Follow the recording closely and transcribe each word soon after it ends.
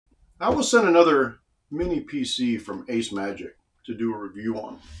I was sent another mini PC from ACEMAGIC to do a review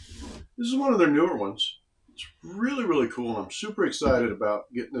on. This is one of their newer ones. It's really, really cool, and I'm super excited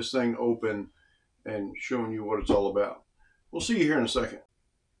about getting this thing open and showing you what it's all about. We'll see you here in a second.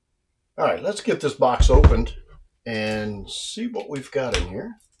 All right, let's get this box opened and see what we've got in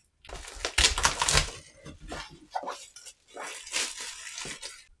here.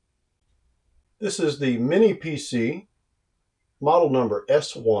 This is the mini PC, model number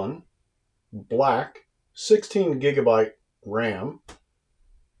S1, black, 16 gigabyte RAM,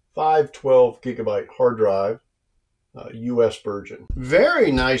 512 gigabyte hard drive, US version.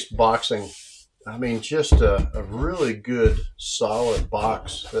 Very nice boxing. I mean, just a really good, solid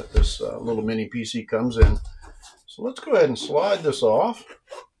box that this little mini PC comes in. So let's go ahead and slide this off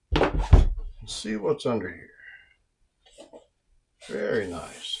and see what's under here. Very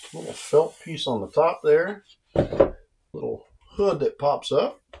nice. Little felt piece on the top there. Little hood that pops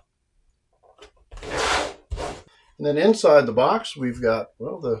up. And then inside the box, we've got,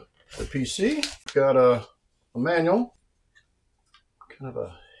 well, the PC. We've got a manual. Kind of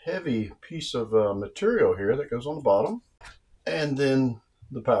a heavy piece of material here that goes on the bottom. And then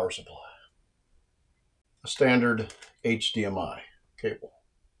the power supply. A standard HDMI cable.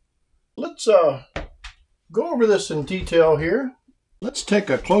 Let's go over this in detail here. Let's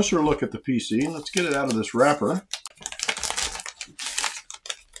take a closer look at the PC and let's get it out of this wrapper.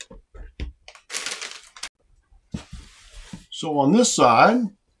 So on this side,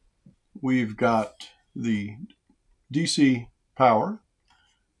 we've got the DC power,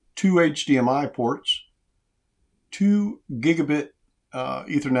 2 HDMI ports, 2 gigabit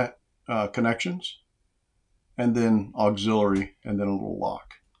Ethernet connections, and then auxiliary, and then a little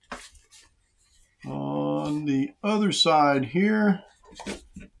lock. On the other side here,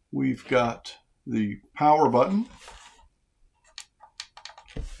 we've got the power button,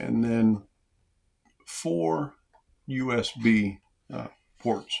 and then 4 USB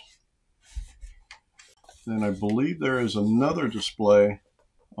ports. Then I believe there is another display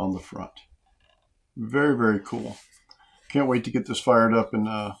on the front. Very, very cool. Can't wait to get this fired up and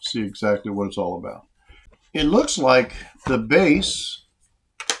see exactly what it's all about. It looks like the base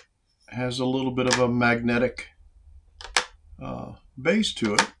has a little bit of a magnetic base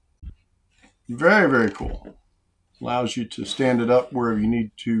to it. Very, very cool. Allows you to stand it up wherever you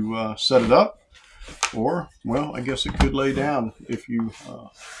need to set it up. Or, well, I guess it could lay down if you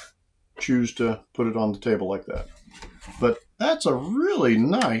choose to put it on the table like that. But that's a really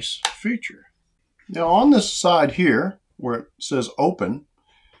nice feature. Now on this side here, where it says open,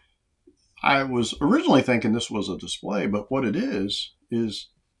 I was originally thinking this was a display, but what it is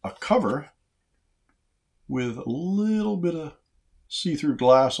a cover with a little bit of see-through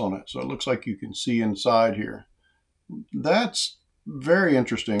glass on it. So it looks like you can see inside here. That's very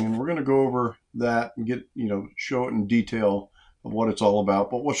interesting, and we're going to go over that and get, show it in detail of what it's all about.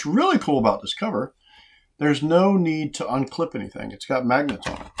 But what's really cool about this cover, there's no need to unclip anything. It's got magnets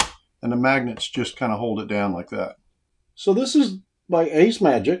on it, and the magnets just kind of hold it down like that. So this is by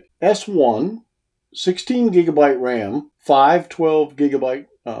ACEMAGIC S1, 16 gigabyte RAM, 512 gigabyte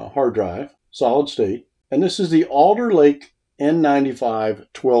hard drive, solid state, and this is the Alder Lake-N95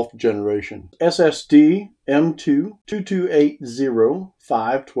 12th generation. SSD M.2 2280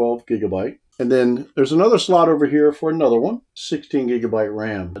 512 gigabyte. And then there's another slot over here for another one, 16 gigabyte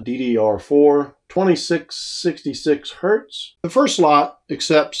RAM, DDR4 2666 Hertz. The first slot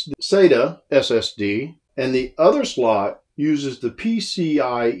accepts the SATA SSD, and the other slot uses the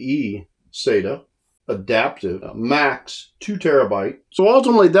PCIe SATA adaptive max 2 terabyte. So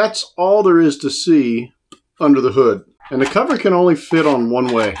ultimately that's all there is to see under the hood. And the cover can only fit on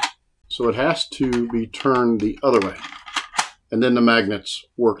one way. So it has to be turned the other way. And then the magnets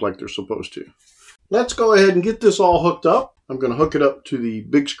work like they're supposed to. Let's go ahead and get this all hooked up. I'm going to hook it up to the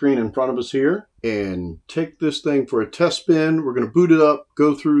big screen in front of us here and take this thing for a test spin. We're going to boot it up,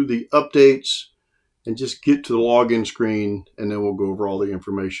 go through the updates, and just get to the login screen, and then we'll go over all the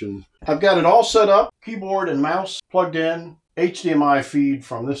information. I've got it all set up, keyboard and mouse plugged in, HDMI feed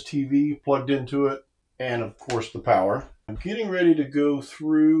from this TV plugged into it, and of course the power. I'm getting ready to go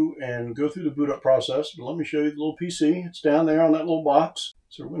through the boot up process, but let me show you the little PC. It's down there on that little box.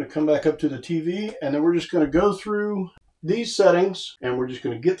 So we're going to come back up to the TV, and then we're just going to go through these settings, and we're just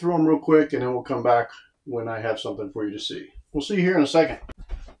going to get through them real quick, and then we'll come back when I have something for you to see. We'll see you here in a second.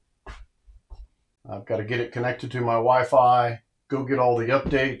 I've got to get it connected to my Wi-Fi, go get all the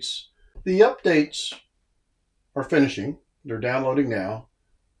updates. The updates are finishing. They're downloading now.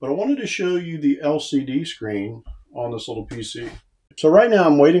 But I wanted to show you the LCD screen on this little PC. So right now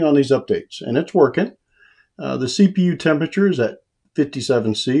I'm waiting on these updates, and it's working. The CPU temperature is at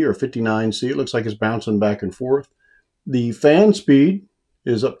 57C or 59C. It looks like it's bouncing back and forth. The fan speed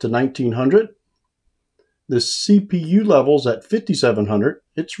is up to 1900. The CPU level's at 5700.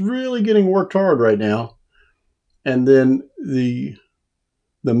 It's really getting worked hard right now. And then the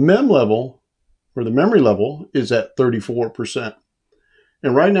mem level, or the memory level, is at 34%.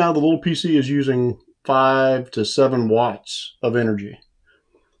 And right now the little PC is using 5 to 7 watts of energy.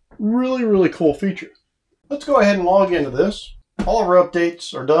 Really, really cool feature. Let's go ahead and log into this. All of our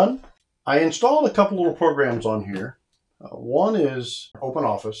updates are done. I installed a couple little programs on here. One is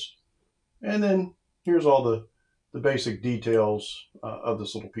OpenOffice, and then here's all the basic details of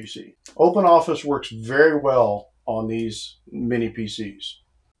this little PC. OpenOffice works very well on these mini PCs.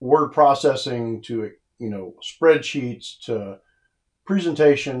 Word processing to, spreadsheets to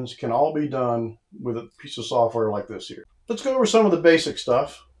presentations can all be done with a piece of software like this here. Let's go over some of the basic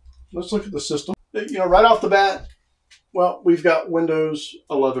stuff. Let's look at the system. Right off the bat, well, we've got Windows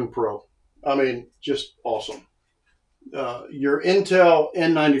 11 Pro. I mean, just awesome. Your Intel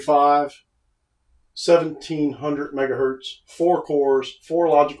N95, 1700 megahertz, 4 cores, 4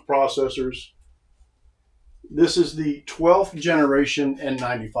 logical processors. This is the 12th generation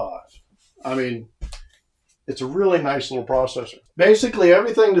N95. I mean, it's a really nice little processor. Basically,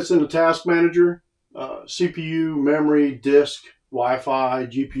 everything that's in the task manager, CPU, memory, disk, Wi-Fi,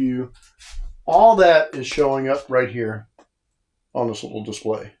 GPU, all that is showing up right here on this little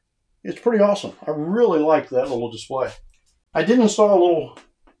display. It's pretty awesome. I really like that little display. I did install a little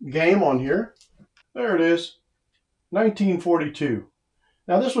game on here. There it is, 1942.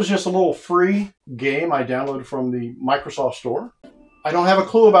 Now this was just a little free game I downloaded from the Microsoft Store. I don't have a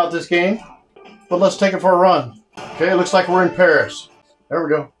clue about this game, but let's take it for a run. Okay, it looks like we're in Paris. There we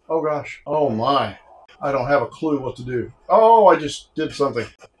go. Oh gosh. Oh my. I don't have a clue what to do. Oh, I just did something.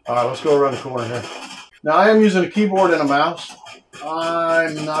 All right, let's go around the corner here. Now I am using a keyboard and a mouse.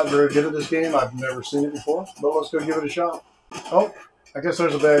 I'm not very good at this game. I've never seen it before, but let's go give it a shot. Oh, I guess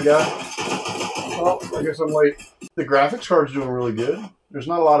there's a bad guy. Oh, I guess I'm late. The graphics card's doing really good. There's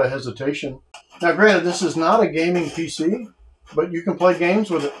not a lot of hesitation. Now, granted, this is not a gaming PC, but you can play games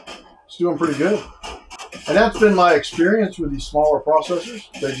with it. It's doing pretty good. And that's been my experience with these smaller processors.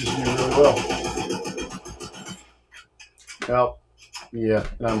 They just do really well. Well, yeah,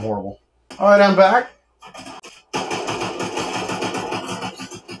 and I'm horrible. All right, I'm back.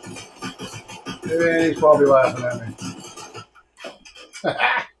 And he's probably laughing at me.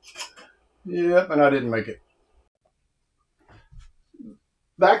 Yep, and I didn't make it.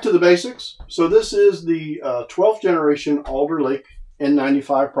 Back to the basics. So this is the 12th generation Alder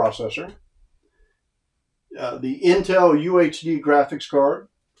Lake-N95 processor. The Intel UHD graphics card,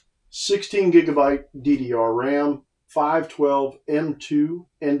 16 gigabyte DDR RAM, 512 M.2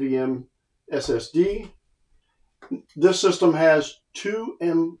 NVMe SSD. This system has 2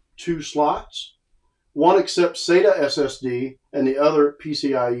 M.2 slots. One accepts SATA SSD and the other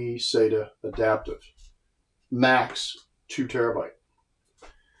PCIe SATA adaptive. Max 2 terabyte.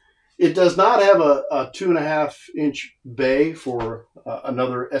 It does not have a 2.5-inch bay for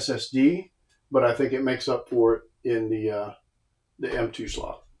another SSD, but I think it makes up for it in the M.2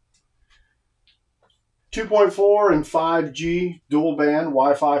 slot. 2.4 and 5G dual band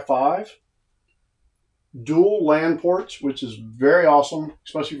Wi-Fi 5. Dual LAN ports, which is very awesome,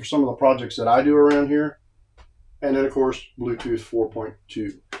 especially for some of the projects that I do around here. And then, of course, Bluetooth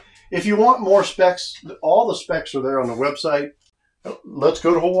 4.2. If you want more specs, all the specs are there on the website. Let's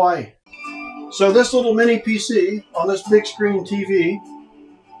go to Hawaii. So this little mini PC on this big screen TV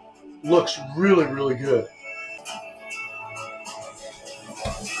looks really, really good.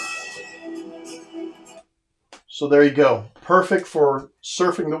 So there you go. Perfect for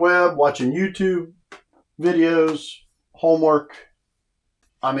surfing the web, watching YouTube videos, homework.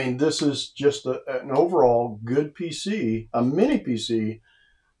 I mean, this is just an overall good PC, a mini PC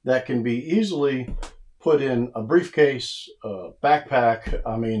that can be easily put in a briefcase, a backpack,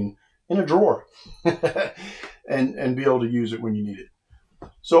 I mean, in a drawer, and be able to use it when you need it.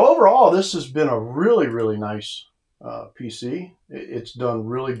 So overall, this has been a really, really nice PC. It's done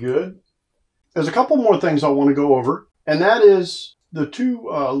really good. There's a couple more things I want to go over, and that is the two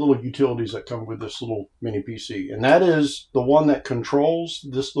little utilities that come with this little mini PC. And that is the one that controls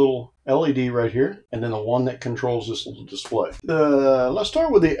this little LED right here, and then the one that controls this little display. Let's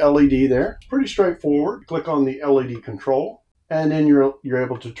start with the LED there. Pretty straightforward. Click on the LED control, and then you're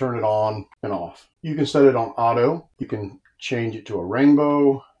able to turn it on and off. You can set it on auto. You can change it to a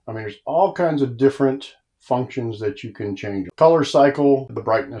rainbow. I mean, there's all kinds of different functions that you can change. Color cycle, the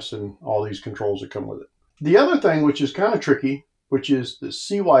brightness, and all these controls that come with it. The other thing, which is kind of tricky, which is the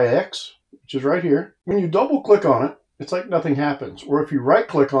CYX, which is right here. When you double click on it, it's like nothing happens. Or if you right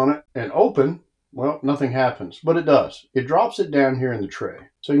click on it and open, well, nothing happens, but it does. It drops it down here in the tray.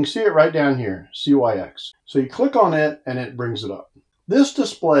 So you can see it right down here, CYX. So you click on it and it brings it up. This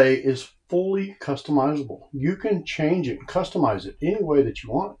display is fully customizable. You can change it, customize it any way that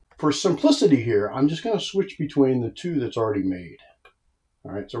you want. For simplicity here, I'm just going to switch between the two that's already made.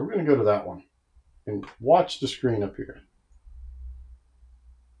 All right, so we're going to go to that one and watch the screen up here.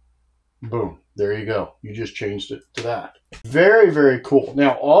 Boom, there you go. You just changed it to that. Very, very cool.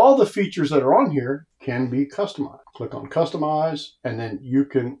 Now, all the features that are on here can be customized. Click on Customize, and then you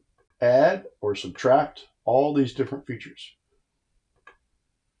can add or subtract all these different features.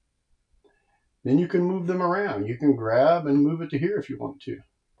 Then you can move them around. You can grab and move it to here if you want to,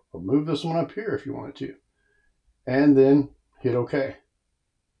 or move this one up here if you wanted to, and then hit OK.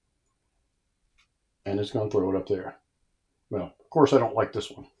 And it's going to throw it up there. Well, of course, I don't like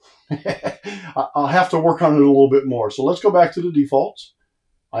this one. I'll have to work on it a little bit more. So let's go back to the defaults.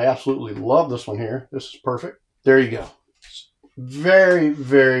 I absolutely love this one here. This is perfect. There you go. It's very,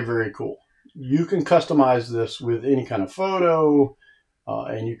 very, very cool. You can customize this with any kind of photo,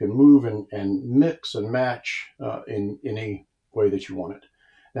 and you can move and mix and match in any way that you want it.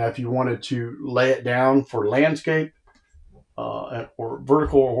 Now, if you wanted to lay it down for landscape or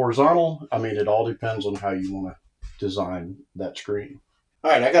vertical or horizontal, I mean, it all depends on how you want to design that screen.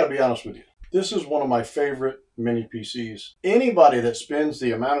 All right, I got to be honest with you. This is one of my favorite mini PCs. Anybody that spends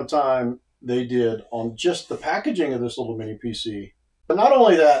the amount of time they did on just the packaging of this little mini PC, but not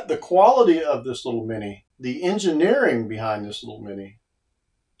only that, the quality of this little mini, the engineering behind this little mini,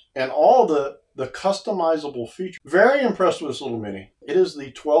 and all the customizable features. Very impressed with this little mini. It is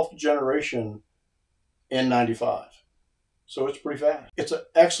the 12th generation N95, so it's pretty fast. It's an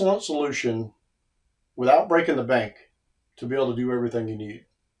excellent solution without breaking the bank to be able to do everything you need.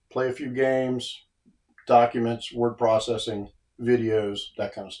 Play a few games, documents, word processing, videos,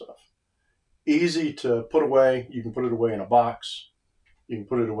 that kind of stuff. Easy to put away. You can put it away in a box. You can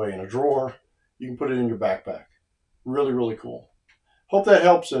put it away in a drawer. You can put it in your backpack. Really, really cool. Hope that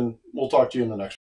helps, and we'll talk to you in the next one.